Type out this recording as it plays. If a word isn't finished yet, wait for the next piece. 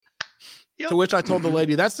Yep. To which I told the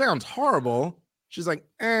lady, that sounds horrible. She's like,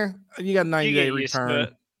 you got a 90-day return.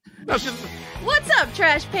 No, What's up,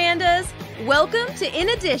 Trash Pandas? Welcome to In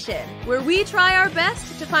Addition, where we try our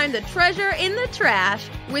best to find the treasure in the trash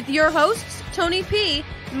with your hosts, Tony P,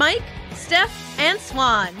 Mike, Steph, and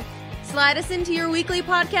Swan. Slide us into your weekly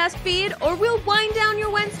podcast feed, or we'll wind down your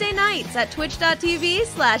Wednesday nights at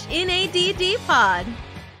twitch.tv/NADDpod.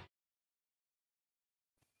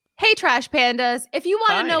 Hey, Trash Pandas, if you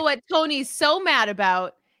want to know what Tony's so mad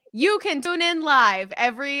about, you can tune in live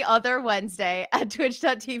every other Wednesday at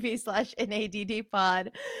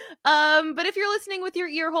twitch.tv/NADDpod. But if you're listening with your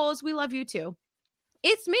ear holes, we love you too.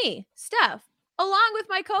 It's me, Steph, along with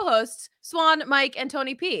my co-hosts, Swan, Mike, and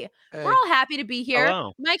Tony P. Hey. We're all happy to be here.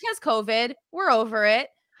 Hello. Mike has COVID. We're over it.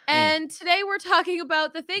 And today we're talking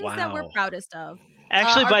about the things that we're proudest of.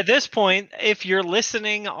 Actually, by this point, if you're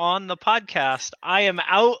listening on the podcast, I am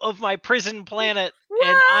out of my prison planet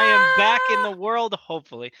and I am back in the world,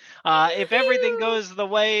 hopefully. If everything goes the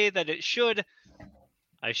way that it should,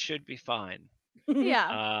 I should be fine.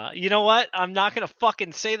 Yeah. You know what? I'm not going to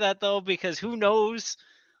fucking say that, though, because who knows?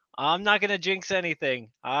 I'm not going to jinx anything.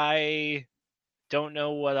 I don't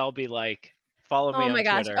know what I'll be like. Follow me on Twitter.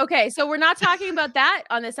 Oh my gosh. Okay, so we're not talking about that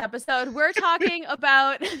on this episode. We're talking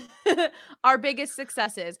about our biggest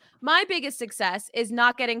successes. My biggest success is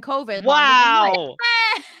not getting COVID. Wow.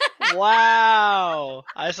 Wow.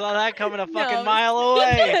 I saw that coming a fucking mile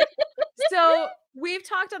away. So we've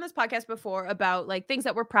talked on this podcast before about like things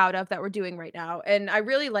that we're proud of that we're doing right now. And I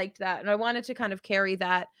really liked that. And I wanted to kind of carry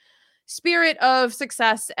that spirit of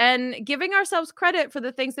success and giving ourselves credit for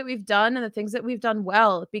the things that we've done and the things that we've done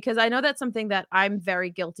well, because I know that's something that I'm very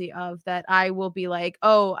guilty of, that I will be like,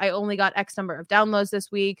 oh, I only got X number of downloads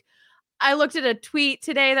this week. I looked at a tweet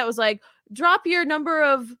today that was like, drop your number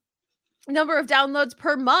of downloads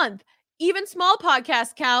per month. Even small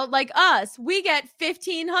podcasts count, like us. We get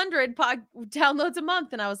 1,500 downloads a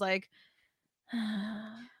month. And I was like,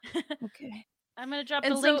 okay. I'm going to drop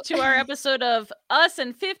the link to our episode of us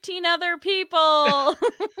and 15 other people.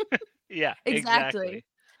 Yeah, exactly.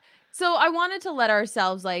 So I wanted to let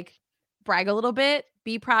ourselves like brag a little bit,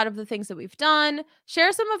 be proud of the things that we've done,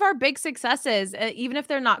 share some of our big successes, even if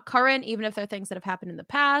they're not current, even if they're things that have happened in the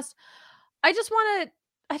past. I just want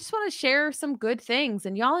to share some good things,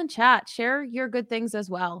 and y'all in chat, share your good things as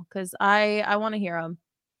well, because I want to hear them.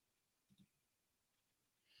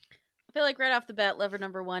 I feel like right off the bat, lever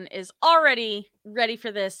number one is already ready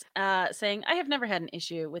for this, saying, I have never had an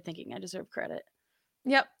issue with thinking I deserve credit.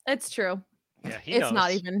 Yep, it's true. Yeah,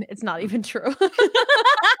 it's not even true.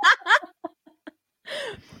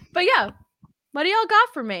 But yeah, what do y'all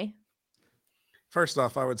got for me? First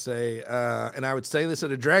off, I would say, and I would say this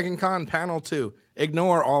at a Dragon Con panel too,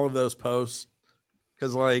 ignore all of those posts.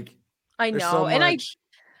 Because like, I know, so and I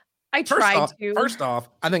tried to. First off,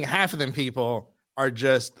 I think half of them people are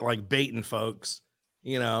just like baiting folks.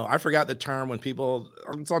 You know, I forgot the term when people,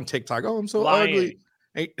 it's on TikTok. Oh, I'm so ugly.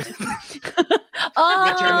 Hey. People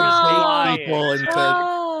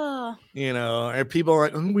into, you know, and people are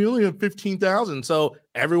like, oh, we only have 15,000. So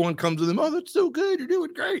everyone comes to them. Oh, that's so good. You're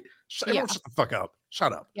doing great. Shut the fuck up.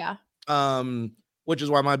 Shut up. Yeah. Which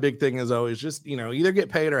is why my big thing is always just, you know, either get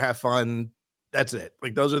paid or have fun. That's it.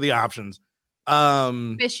 Like those are the options.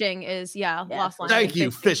 Fishing is lost line. Thank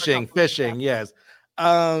you. Fishing. Yes.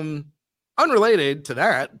 Unrelated to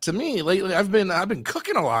that, to me lately, I've been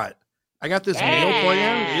cooking a lot. I got this meal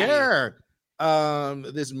plan. Yeah.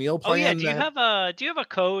 This meal plan. Oh yeah. Do you have a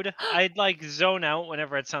code? I'd like zone out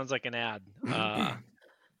whenever it sounds like an ad.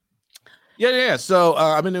 Yeah. So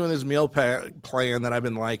I've been doing this meal plan that I've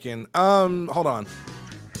been liking. Hold on.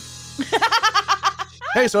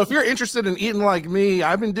 Hey, so if you're interested in eating like me,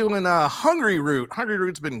 I've been doing Hungry Root. Hungry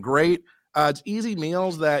Root's been great. It's easy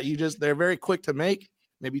meals that they're very quick to make.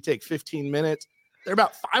 Maybe take 15 minutes. They're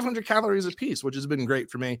about 500 calories a piece, which has been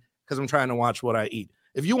great for me because I'm trying to watch what I eat.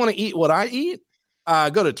 If you want to eat what I eat,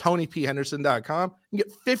 go to TonyPHenderson.com and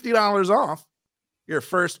get $50 off your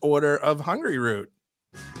first order of Hungry Root.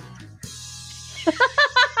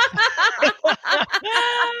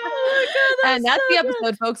 And that's the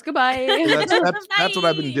episode, folks. Goodbye. That's what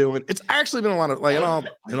I've been doing. It's actually been a lot of, like,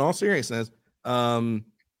 in all seriousness, it's been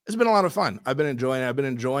a lot of fun. I've been enjoying it. I've been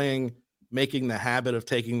enjoying making the habit of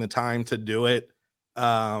taking the time to do it.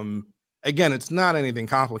 Again, it's not anything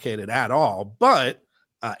complicated at all, but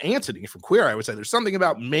Anthony from Queer, I would say there's something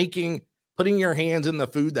about putting your hands in the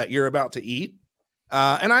food that you're about to eat.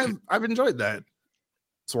 And I've enjoyed that.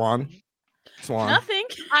 Swan. Nothing.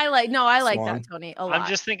 I like that, Tony, a lot. I'm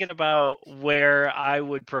just thinking about where I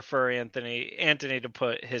would prefer Anthony to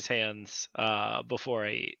put his hands before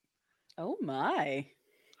I eat. Oh my.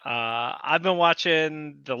 I've been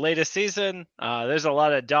watching the latest season. There's a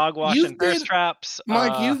lot of dog washing thirst traps.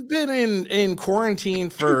 Mike, you've been in quarantine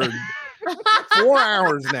for 4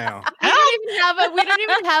 hours now. We don't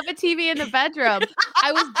even have a TV in the bedroom.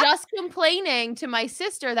 I was just complaining to my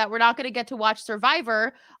sister that we're not going to get to watch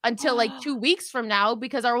Survivor until like 2 weeks from now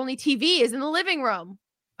because our only TV is in the living room.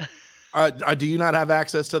 Do you not have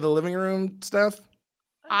access to the living room stuff?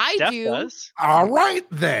 I Steph do. does. All right,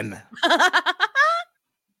 then.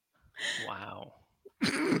 Wow.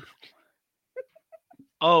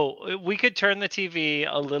 Oh, we could turn the TV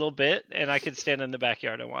a little bit, and I could stand in the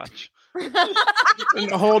backyard and watch.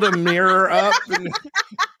 And hold a mirror up. And...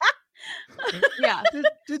 Yeah.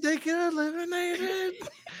 Did they get eliminated?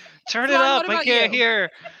 Turn it Swan, up. what I about can't you?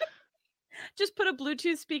 hear. Just put a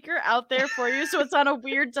Bluetooth speaker out there for you so it's on a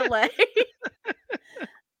weird delay.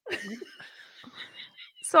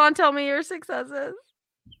 Swan, tell me your successes.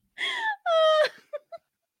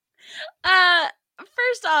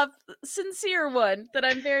 First off, sincere one that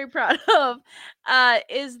I'm very proud of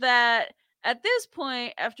is that at this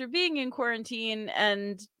point, after being in quarantine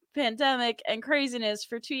and pandemic and craziness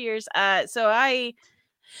for 2 years, so I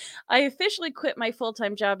officially quit my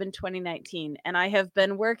full-time job in 2019, and I have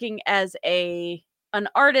been working as an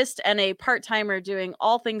artist and a part-timer doing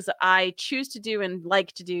all things that I choose to do and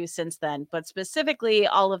like to do since then. But specifically,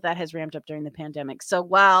 all of that has ramped up during the pandemic. So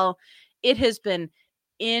while it has been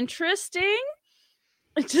interesting,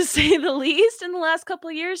 to say the least, in the last couple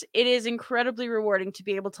of years, it is incredibly rewarding to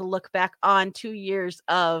be able to look back on 2 years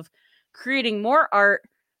of creating more art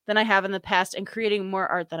than I have in the past and creating more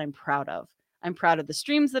art that I'm proud of. I'm proud of the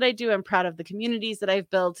streams that I do. I'm proud of the communities that I've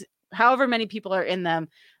built, however many people are in them.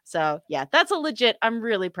 So yeah, that's a legit, I'm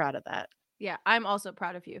really proud of that. Yeah, I'm also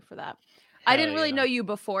proud of you for that. I didn't really know you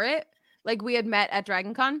before it. Like we had met at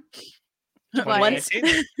DragonCon. Once.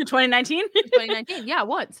 2019? 2019. Yeah,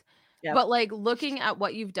 once. Yep. But like looking at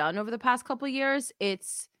what you've done over the past couple of years,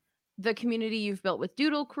 it's the community you've built with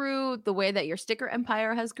Doodle Crew, the way that your sticker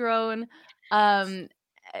empire has grown.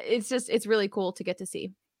 It's really cool to get to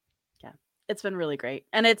see. Yeah, it's been really great.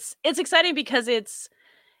 And it's exciting because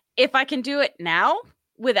if I can do it now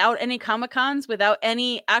without any Comic-Cons, without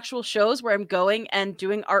any actual shows where I'm going and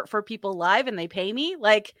doing art for people live and they pay me,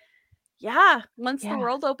 like, yeah, once the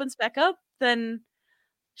world opens back up, then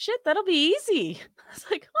shit, that'll be easy. It's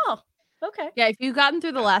like, oh, okay. Yeah, if you've gotten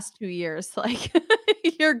through the last 2 years, like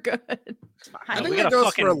you're good. I think that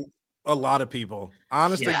goes for a lot of people.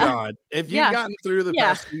 Honest to God, if you've gotten through the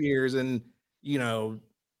past 2 years, and you know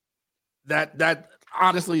that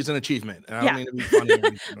honestly is an achievement. And I don't mean to be funny. Or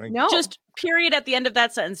anything. No, just period at the end of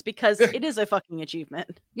that sentence because it is a fucking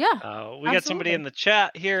achievement. Yeah. We got somebody in the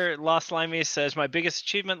chat here. Lost Limey says, my biggest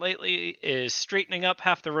achievement lately is straightening up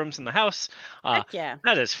half the rooms in the house. Heck yeah.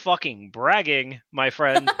 That is fucking bragging, my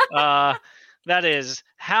friend. That is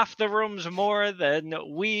half the rooms more than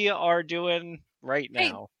we are doing right now.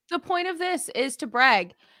 Hey, the point of this is to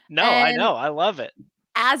brag. No, I know. I love it.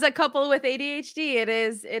 As a couple with ADHD, it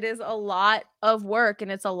is a lot of work,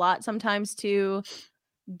 and it's a lot sometimes to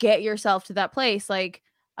get yourself to that place. Like,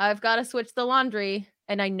 I've got to switch the laundry,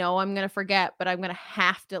 and I know I'm going to forget, but I'm going to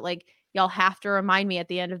have to, like, y'all have to remind me at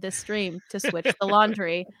the end of this stream to switch the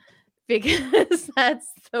laundry because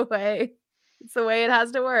that's the way it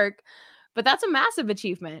has to work. But that's a massive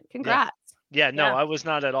achievement. Congrats. Yeah, no, I was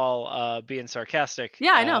not at all being sarcastic.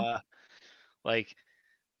 Yeah, I know. Like,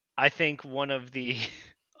 I think one of the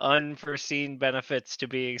unforeseen benefits to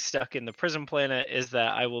being stuck in the prison planet is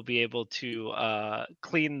that I will be able to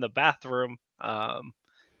clean the bathroom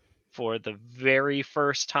for the very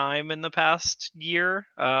first time in the past year.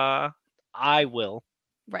 I will.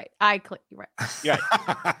 Right. Right.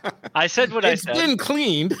 I said what I said. It's been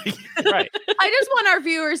cleaned. Right. I just want our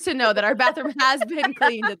viewers to know that our bathroom has been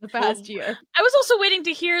cleaned in the past year. I was also waiting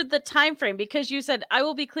to hear the time frame because you said I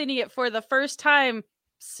will be cleaning it for the first time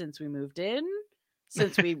since we moved in,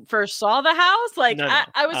 since we first saw the house. Like, No.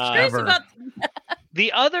 I was curious Ever. about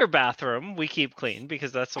The other bathroom we keep clean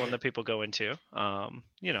because that's the one that people go into.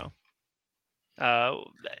 You know.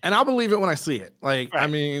 And I'll believe it when I see it. Like, Right. I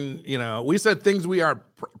mean, you know, we said things we are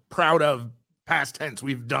proud of, past tense,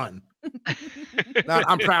 we've done. Not,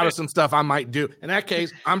 I'm proud of some stuff I might do. In that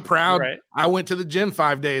case, I'm proud. Right. I went to the gym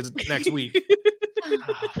 5 days next week.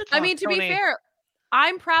 I mean, to be Tony. fair,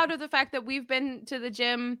 I'm proud of the fact that we've been to the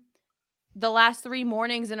gym the last 3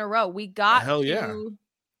 mornings in a row. We got Hell yeah.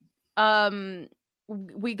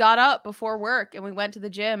 we got up before work and we went to the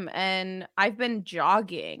gym, and I've been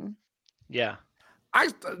jogging. Yeah. I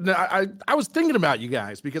was thinking about you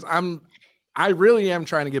guys because I really am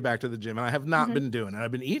trying to get back to the gym, and I have not been doing it.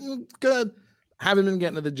 I've been eating good, haven't been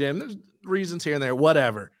getting to the gym. reasons here and there,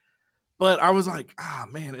 whatever. But I was like,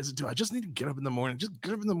 man, do I just need to get up in the morning? Just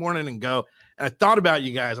get up in the morning and go. And I thought about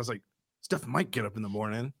you guys. I was like, Steph might get up in the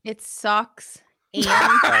morning. It sucks. And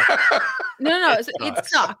no, it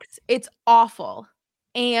sucks. It's awful.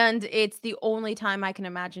 And it's the only time I can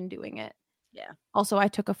imagine doing it. Yeah. Also, I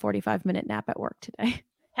took a 45-minute nap at work today.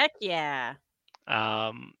 Heck yeah.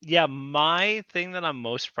 Yeah, my thing that I'm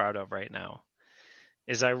most proud of right now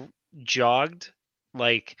is I jogged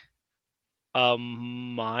like a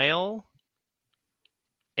mile,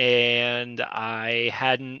 and I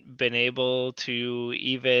hadn't been able to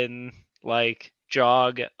even like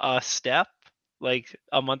jog a step like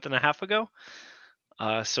a month and a half ago.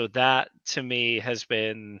 So that to me has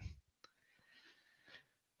been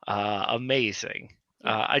amazing.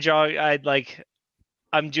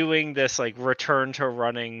 I'm doing this like return to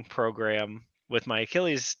running program with my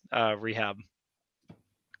Achilles rehab.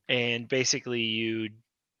 And basically you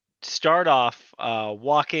start off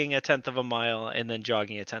walking 1/10 of a mile and then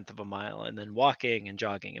jogging 1/10 of a mile and then walking and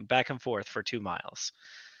jogging and back and forth for 2 miles.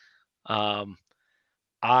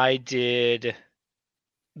 I did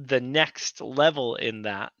the next level in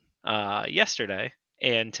that yesterday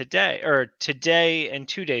and today and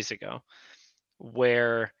 2 days ago,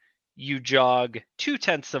 where you jog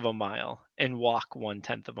 2/10 of a mile and walk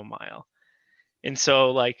 1/10 of a mile. And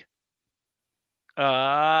so like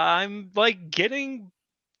I'm like getting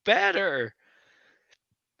better.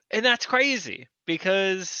 And that's crazy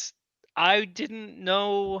because I didn't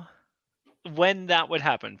know when that would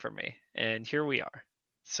happen for me. And here we are.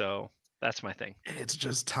 So that's my thing. It's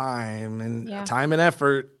just time and Yeah.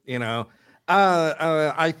 effort, you know.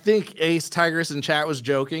 I think Ace Tigress in chat was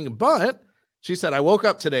joking, but she said, I woke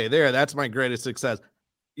up today. That's my greatest success.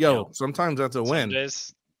 Sometimes that's a win.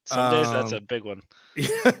 Some days that's a big one.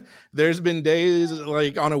 There's been days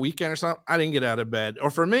like on a weekend or something, I didn't get out of bed. Or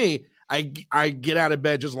for me, I get out of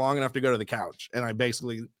bed just long enough to go to the couch. And I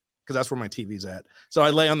basically, because that's where my TV's at. So I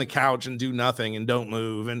lay on the couch and do nothing and don't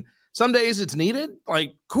move. And some days it's needed,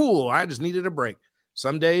 like, cool, I just needed a break.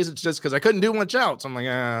 Some days it's just because I couldn't do much else. I'm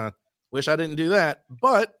like, wish I didn't do that.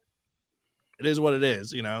 But it is what it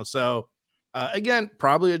is, you know. So again,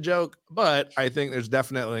 probably a joke, but I think there's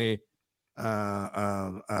definitely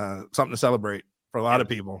something to celebrate for a lot of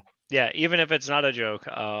people. Yeah, even if it's not a joke.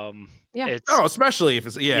 Especially if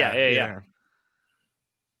it's yeah.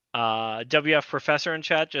 WF Professor in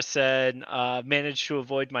chat just said, managed to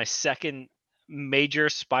avoid my second major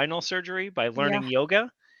spinal surgery by learning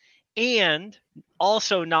yoga, and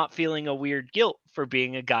also not feeling a weird guilt for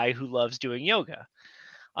being a guy who loves doing yoga.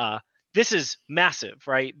 This is massive,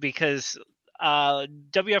 right? Because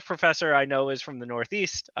WF Professor I know is from the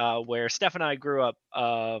Northeast, where Steph and I grew up,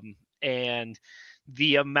 and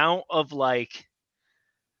the amount of like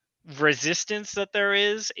resistance that there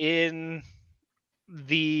is in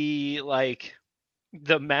the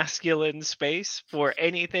masculine space for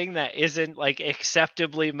anything that isn't like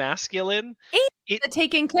acceptably masculine. The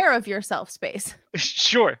taking care of yourself space.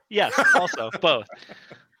 Sure. Yes. Also both.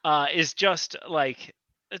 Is just like,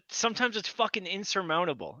 sometimes it's fucking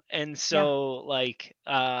insurmountable. And so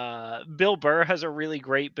Bill Burr has a really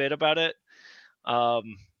great bit about it,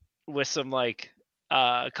 with some like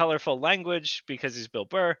colorful language because he's Bill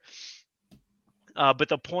Burr. But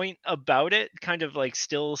the point about it kind of like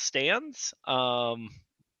still stands,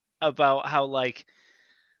 about how like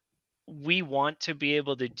we want to be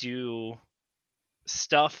able to do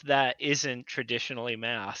stuff that isn't traditionally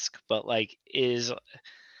masc, but like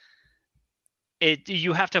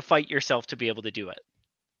you have to fight yourself to be able to do it.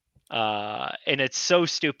 And it's so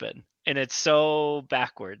stupid and it's so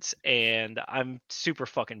backwards, and I'm super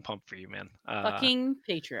fucking pumped for you, man. Fucking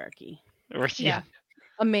patriarchy. Yeah.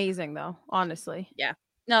 Amazing though, honestly. Yeah.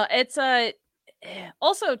 No, it's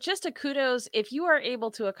also just a kudos if you are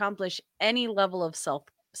able to accomplish any level of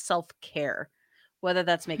self-care, whether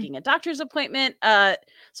that's making a doctor's appointment. So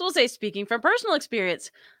we'll say, speaking from personal experience,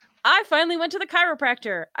 I finally went to the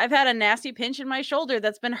chiropractor. I've had a nasty pinch in my shoulder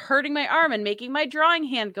that's been hurting my arm and making my drawing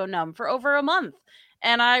hand go numb for over a month.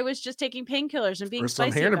 And I was just taking painkillers and being spicy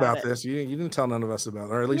I'm hearing about it. this. You didn't tell none of us about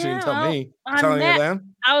it, or at least you didn't No, tell me. I'm Telling you mad.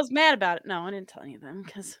 them? I was mad about it. No, I didn't tell you them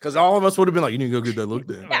because all of us would have been like, you need to go get that looked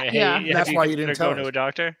at. Yeah. That's why you didn't tell go to a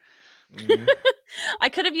doctor. Mm-hmm. I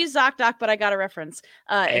could have used ZocDoc, but I got a reference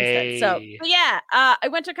instead. So but yeah, I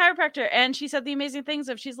went to a chiropractor and she said the amazing things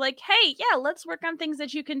of, she's like, hey, yeah, let's work on things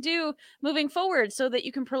that you can do moving forward so that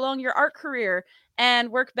you can prolong your art career and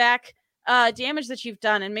work back damage that you've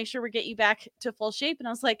done and make sure we get you back to full shape. And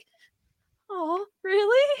I was like, oh,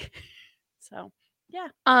 really? So yeah.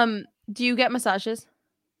 Do you get massages?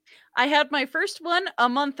 I had my first one a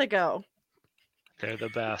month ago. They're the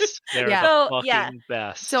best. They're Yeah. the So, fucking yeah.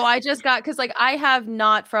 best. So I just got, because like I have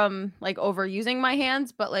not from like overusing my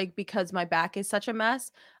hands, but like because my back is such a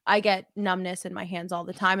mess, I get numbness in my hands all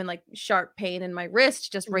the time and like sharp pain in my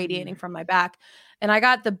wrist just radiating from my back. And I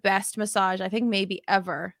got the best massage I think maybe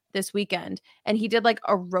ever this weekend. And he did like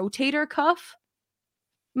a rotator cuff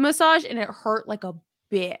massage and it hurt like a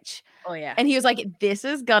bitch. Oh yeah. And he was like, this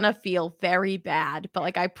is gonna feel very bad, but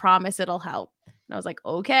like I promise it'll help. And I was like,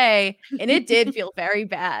 okay. And it did feel very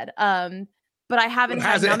bad. But I haven't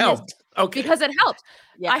had Has it numbness helped? Okay. because it helped.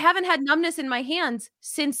 Yeah. I haven't had numbness in my hands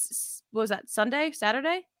since, what was that,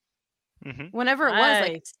 Saturday? Mhm. Whenever it was,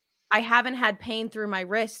 like Nice. I haven't had pain through my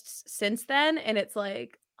wrists since then. And it's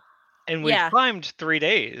like, And we've Yeah. climbed 3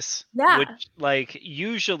 days. Yeah. Which, like,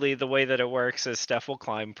 usually the way that it works is Steph will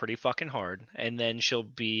climb pretty fucking hard, and then she'll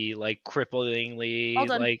be like cripplingly Well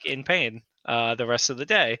done. like in pain the rest of the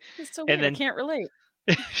day. It's so And weird. then- I can't relate.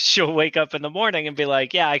 She'll wake up in the morning and be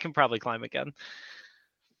like, "Yeah, I can probably climb again."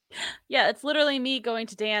 Yeah, it's literally me going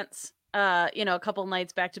to dance, a couple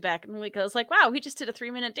nights back to back. And I was like, wow, we just did a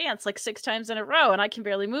 3-minute dance like 6 times in a row, and I can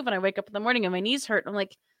barely move. And I wake up in the morning and my knees hurt. I'm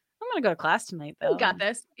like, I'm gonna go to class tonight though. we got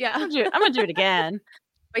this. Yeah. I'm gonna do it again.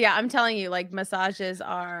 But yeah, I'm telling you, like massages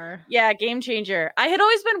are Yeah, game changer. I had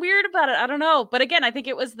always been weird about it. I don't know. But again, I think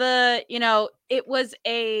it was it was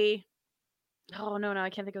oh no, I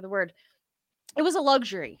can't think of the word. It was a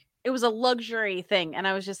luxury. It was a luxury thing. And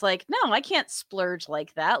I was just like, no, I can't splurge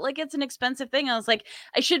like that. Like it's an expensive thing. I was like,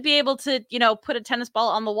 I should be able to, put a tennis ball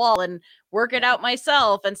on the wall and work it out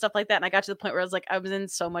myself and stuff like that. And I got to the point where I was like, I was in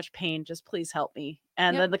so much pain. Just please help me.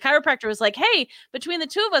 And Yep. then the chiropractor was like, hey, between the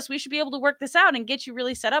two of us, we should be able to work this out and get you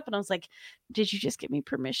really set up. And I was like, did you just give me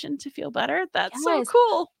permission to feel better? That's so Yes.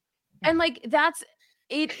 cool. and like that's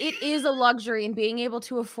it is a luxury, and being able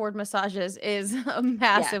to afford massages is a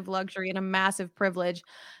massive luxury and a massive privilege.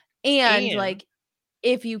 And like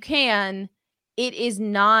if you can, it's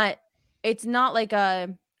not like I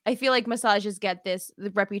feel like massages get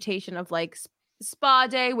the reputation of like spa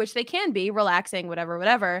day, which they can be relaxing,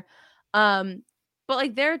 whatever. But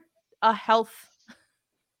like they're a health.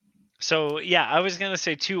 So yeah, I was gonna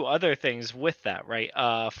say 2 other things with that, right?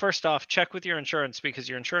 First off, check with your insurance because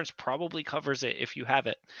your insurance probably covers it if you have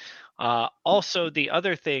it. Also, the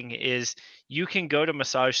other thing is you can go to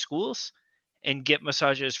massage schools and get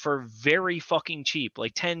massages for very fucking cheap,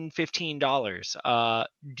 like $10, $15.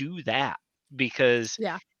 Do that because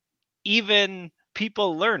Yeah. even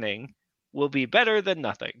people learning will be better than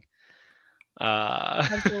nothing.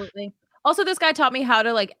 Absolutely. Also, this guy taught me how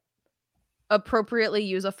to like appropriately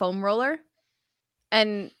use a foam roller.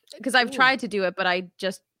 And because I've tried to do it, but I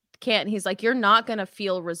just can't. And he's like, you're not going to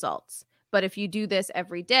feel results. But if you do this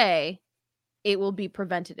every day, it will be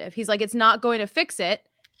preventative. He's like, it's not going to fix it.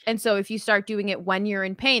 And so if you start doing it when you're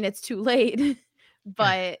in pain, it's too late.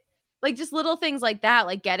 But like just little things like that,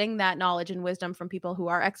 like getting that knowledge and wisdom from people who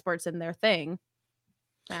are experts in their thing.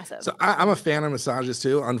 Massive. So I'm a fan of massages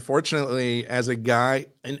too. Unfortunately, as a guy,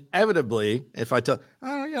 inevitably, if I tell,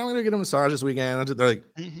 oh, yeah, I'm gonna get a massage this weekend, they're like,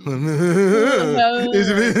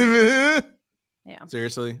 Yeah.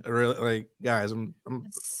 seriously, I really like, guys, I'm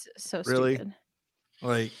It's so Really? stupid.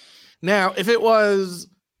 like, now if it was,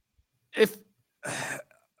 if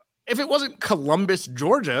it wasn't Columbus,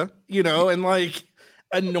 Georgia, and like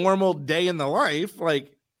a normal day in the life,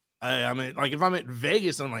 like. I mean, like if I'm at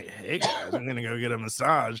Vegas, I'm like, hey guys, I'm gonna go get a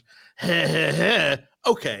massage.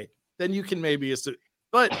 Okay, then you can maybe assume.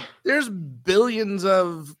 But there's billions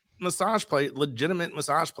of legitimate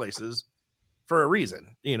massage places for a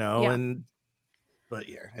reason, Yeah. But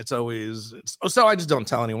yeah, so I just don't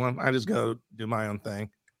tell anyone. I just go do my own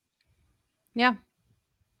thing. Yeah.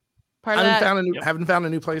 Part I of that. haven't found a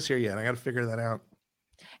new place here yet. I got to figure that out.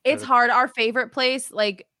 It's hard. Our favorite place,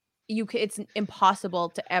 like it's impossible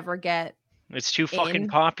to ever get. It's too fucking In.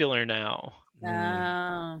 popular now.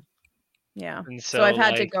 Oh. Yeah. And So I've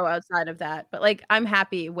had to like, go outside of that, but like I'm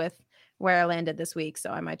happy with where I landed this week, so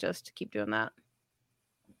I might just keep doing that.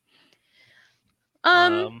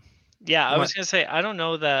 Yeah, I What? was gonna say I don't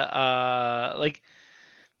know that like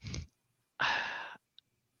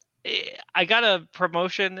I got a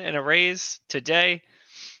promotion and a raise today.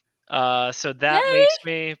 So that Yay! makes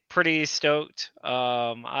me pretty stoked.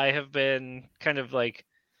 I have been kind of like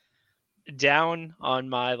down on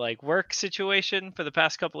my like work situation for the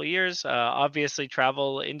past couple of years. Obviously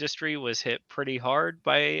travel industry was hit pretty hard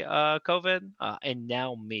by COVID, and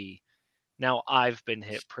now I've been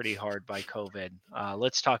hit pretty hard by COVID.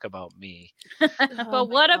 Let's talk about me. Oh But my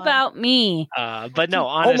what God. about me? But no,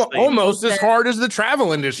 honestly, Almost as hard as the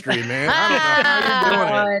travel industry, man. I don't know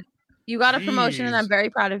how you're doing it. You got a promotion, and I'm Jeez. very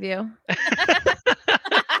proud of you.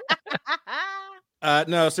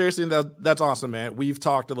 No, seriously, that's awesome, man. We've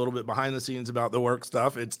talked a little bit behind the scenes about the work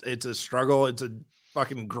stuff. It's a struggle. It's a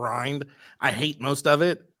fucking grind. I hate most of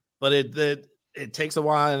it, but it takes a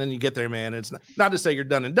while, and then you get there, man. It's not to say you're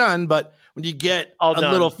done and done, but when you get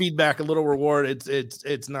little feedback, a little reward,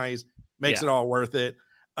 it's nice. Makes it all worth it.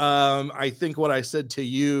 I think what I said to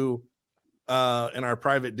you in our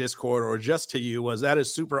private Discord, or just to you, was that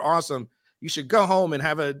is super awesome. You should go home and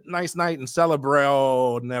have a nice night and celebrate.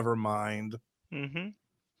 Oh, never mind. Mm-hmm.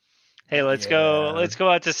 Hey, let's go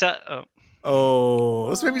out to set. Oh,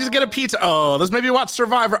 let's maybe just get a pizza. Oh, let's maybe watch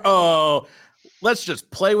Survivor. Oh, let's just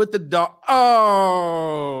play with the dog.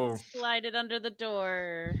 Oh, slide it under the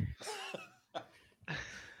door.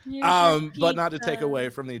 But not to take away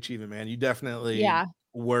from the achievement, man. You definitely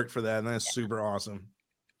worked for that, and that's super awesome.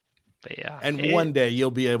 But yeah, and one day you'll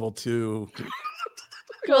be able to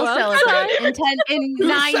we'll celebrate in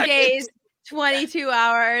 9 days, 22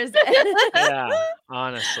 hours. Yeah,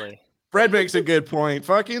 honestly. Fred makes a good point.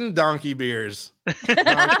 Fucking donkey beers. Donkey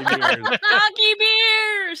beers. Donkey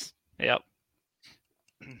beers. Yep.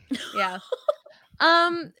 Yeah.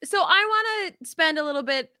 So I want to spend a little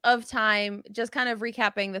bit of time just kind of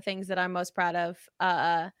recapping the things that I'm most proud of,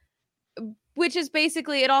 which is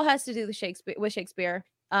basically, it all has to do with Shakespeare.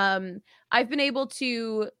 I've been able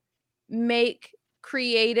to make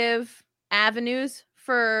creative avenues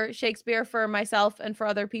for Shakespeare for myself and for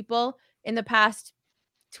other people in the past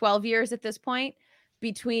 12 years at this point,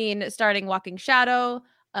 between starting Walking Shadow,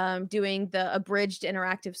 doing the abridged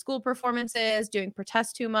interactive school performances, doing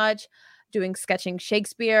Protest Too Much, doing Sketching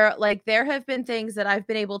Shakespeare. Like, there have been things that I've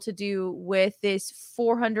been able to do with this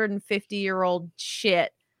 450-year-old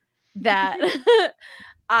shit that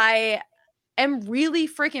I am really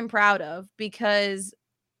freaking proud of, because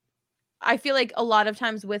I feel like a lot of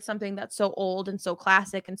times with something that's so old and so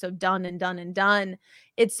classic and so done,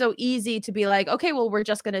 it's so easy to be like, okay, well, we're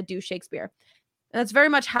just going to do Shakespeare. And that's very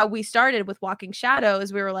much how we started with Walking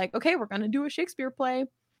Shadows. We were like, okay, we're going to do a Shakespeare play.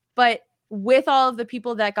 But with all of the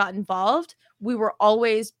people that got involved, they were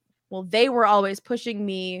always pushing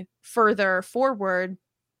me further forward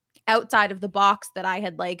outside of the box that I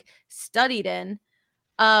had like studied in.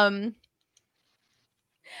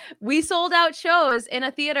 We sold out shows in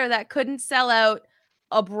a theater that couldn't sell out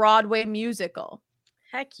a Broadway musical.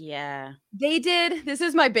 Heck yeah. They did. This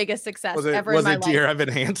is my biggest success ever in my life. Was it Dear Evan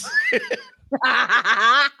Hansen?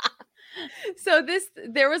 So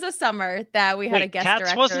there was a summer that we had a guest Cats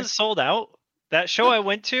director. wasn't sold out? That show I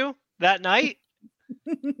went to that night?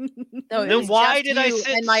 No, then why did I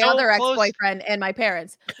sit and my so other close? Ex-boyfriend and my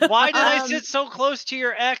parents? Why did I sit so close to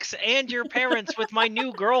your ex and your parents with my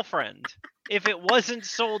new girlfriend if it wasn't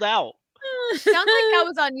sold out? Sounds like that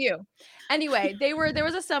was on you. Anyway, there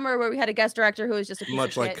was a summer where we had a guest director who was just a piece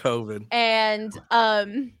much of like shit. COVID. And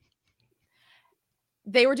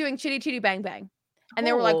they were doing Chitty Chitty Bang Bang. And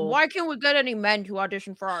they were like, why can't we get any men to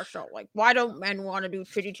audition for our show? Like, why don't men want to do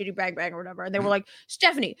Chitty Chitty Bang Bang or whatever? And they were like,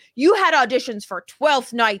 Stephanie, you had auditions for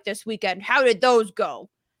 12th Night this weekend. How did those go?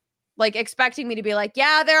 Like, expecting me to be like,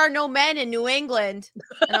 yeah, there are no men in New England.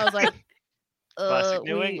 And I was like, Classic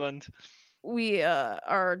New England. We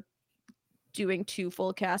are doing 2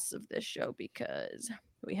 full casts of this show because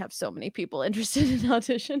we have so many people interested in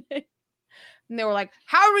auditioning. And they were like,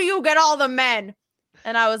 how do you get all the men?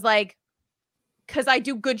 And I was like, because I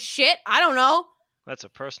do good shit. I don't know. That's a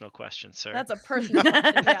personal question, sir. That's a personal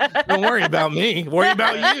question. Yeah. Don't worry about me. Worry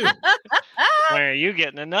about you. Why are you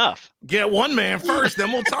getting enough? Get one man first,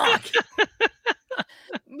 then we'll talk. But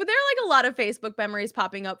there are like a lot of Facebook memories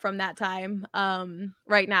popping up from that time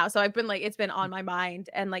right now. So I've been like, it's been on my mind,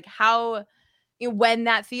 and like how when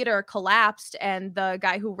that theater collapsed and the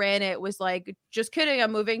guy who ran it was like, just kidding,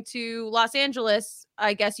 I'm moving to Los Angeles.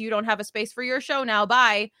 I guess you don't have a space for your show now.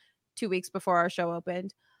 Bye. 2 weeks before our show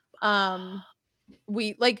opened.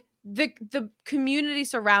 We like the community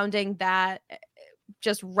surrounding that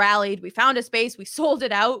just rallied. We found a space, we sold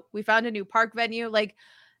it out, we found a new park venue. Like,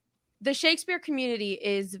 the Shakespeare community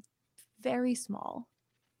is very small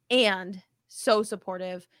and so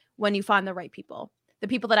supportive when you find the right people. The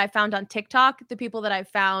people that I found on TikTok, the people that I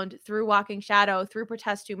found through Walking Shadow, through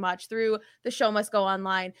Protest Too Much, through The Show Must Go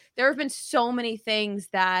Online. There have been so many things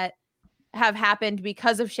that have happened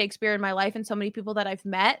because of Shakespeare in my life, and so many people that I've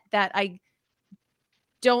met that I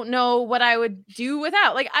don't know what I would do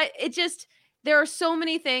without. Like, there are so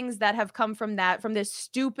many things that have come from that, from this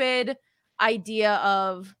stupid idea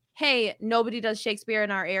of, hey, nobody does Shakespeare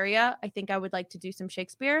in our area. I think I would like to do some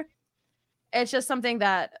Shakespeare. It's just something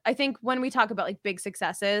that I think when we talk about like big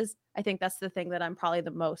successes, I think that's the thing that I'm probably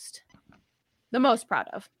the most proud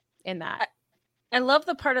of in that. I love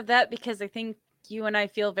the part of that, because I think you and I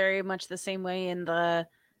feel very much the same way in the,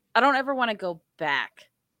 I don't ever want to go back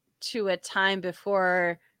to a time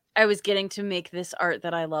before I was getting to make this art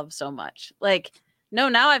that I love so much. Like, no,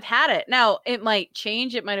 now I've had it. Now it might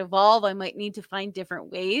change, it might evolve. I might need to find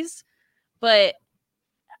different ways, but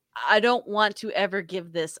I don't want to ever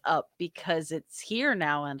give this up because it's here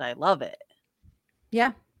now and I love it.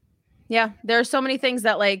 Yeah. Yeah. There are so many things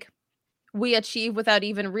that like we achieve without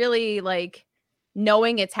even really like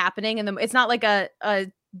knowing it's happening. And it's not like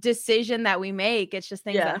a decision that we make. It's just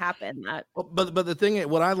things that happen. But the thing,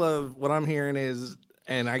 what I love, what I'm hearing is,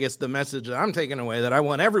 and I guess the message that I'm taking away that I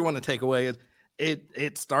want everyone to take away is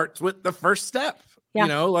it starts with the first step. Yeah. You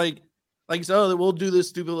know, like so we'll do this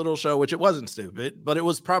stupid little show, which it wasn't stupid, but it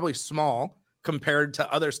was probably small compared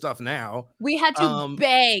to other stuff now. We had to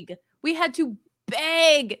beg. We had to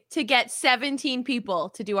beg to get 17 people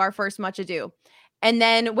to do our first Much Ado. And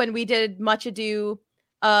then when we did Much Ado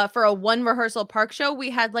for a one rehearsal park show, we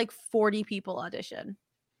had like 40 people audition.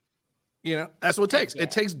 You know, that's what it takes. Yeah.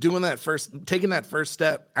 It takes taking that first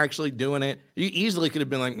step, actually doing it. You easily could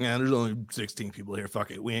have been like, yeah, there's only 16 people here.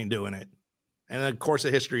 Fuck it. We ain't doing it. And the course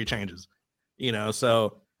of history changes, you know?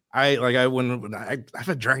 So I've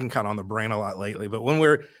had Dragon Con on the brain a lot lately, but when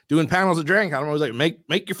we're doing panels at Dragon Con, I'm always like,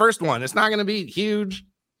 make your first one. It's not going to be huge,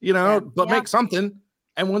 you know, but make something.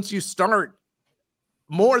 And once you start,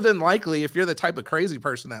 more than likely, if you're the type of crazy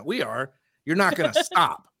person that we are, you're not going to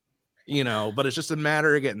stop. You know, but it's just a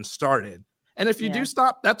matter of getting started. And if you do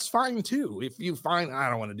stop, that's fine too. If you find, I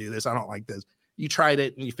don't want to do this, I don't like this, you tried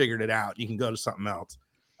it and you figured it out, you can go to something else.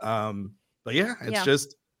 But yeah, it's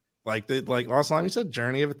just like Lost Limey said,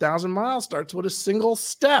 journey of 1,000 miles starts with a single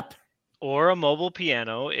step. Or a mobile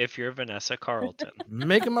piano if you're Vanessa Carlton.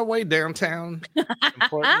 Making my way downtown.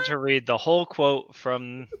 Important to read the whole quote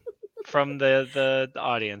from the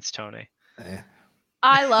audience, Tony. Yeah.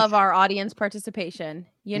 I love our audience participation.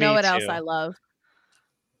 You know what else too. I love?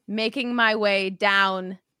 Making my way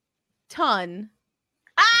down ton.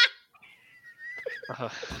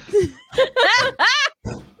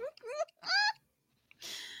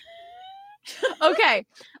 Okay.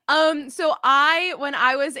 So when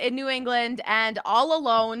I was in New England and all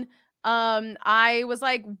alone, I was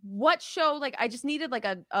like, what show? Like, I just needed like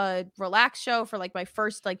a relaxed show for like my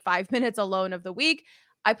first like 5 minutes alone of the week.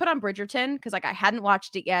 I put on Bridgerton because like I hadn't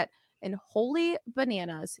watched it yet. And holy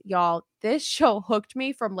bananas, y'all, this show hooked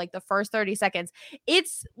me from like the first 30 seconds.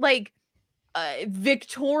 It's like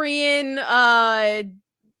Victorian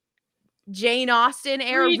Jane Austen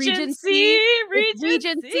era Regency.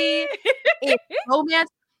 It's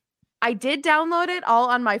romance. I did download it all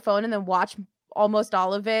on my phone and then watch almost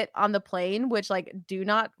all of it on the plane, which like do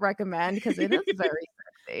not recommend because it is very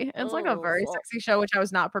sexy. It's like a very sexy show, which I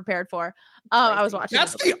was not prepared for. I was watching.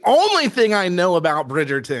 That's the only thing I know about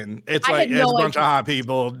Bridgerton. It's like it's a bunch of hot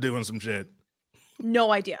people doing some shit.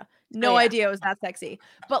 No idea. No idea it was that sexy.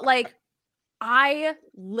 But like I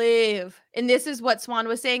live, and this is what Swan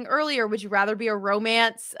was saying earlier. Would you rather be a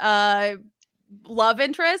romance love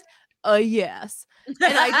interest? Yes.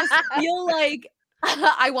 And I just feel like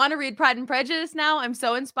I want to read Pride and Prejudice now. I'm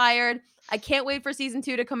so inspired. I can't wait for season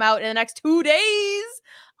 2 to come out in the next 2 days.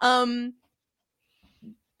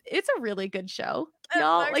 It's a really good show,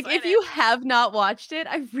 y'all. So like if you have not watched it,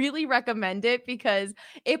 I really recommend it because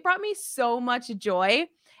it brought me so much joy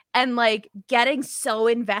and like getting so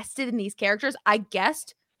invested in these characters. I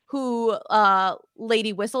guessed who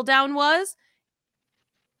Lady Whistledown was.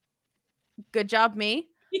 Good job, me.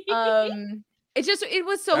 It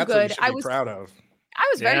was so good. I was proud of. I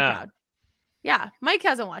was very proud. Yeah, Mike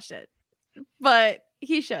hasn't watched it, but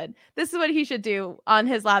he should. This is what he should do on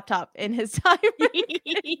his laptop in his time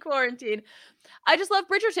in quarantine. I just love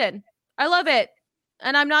Bridgerton. I love it,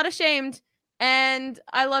 and I'm not ashamed. And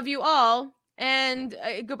I love you all. And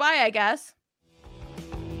goodbye, I guess.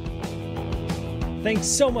 Thanks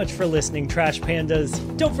so much for listening, Trash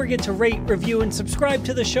Pandas. Don't forget to rate, review, and subscribe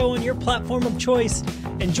to the show on your platform of choice.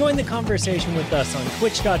 And join the conversation with us on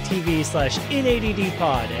twitch.tv/inaddpod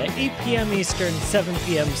at 8 p.m. Eastern, 7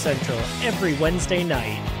 p.m. Central every Wednesday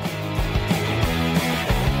night.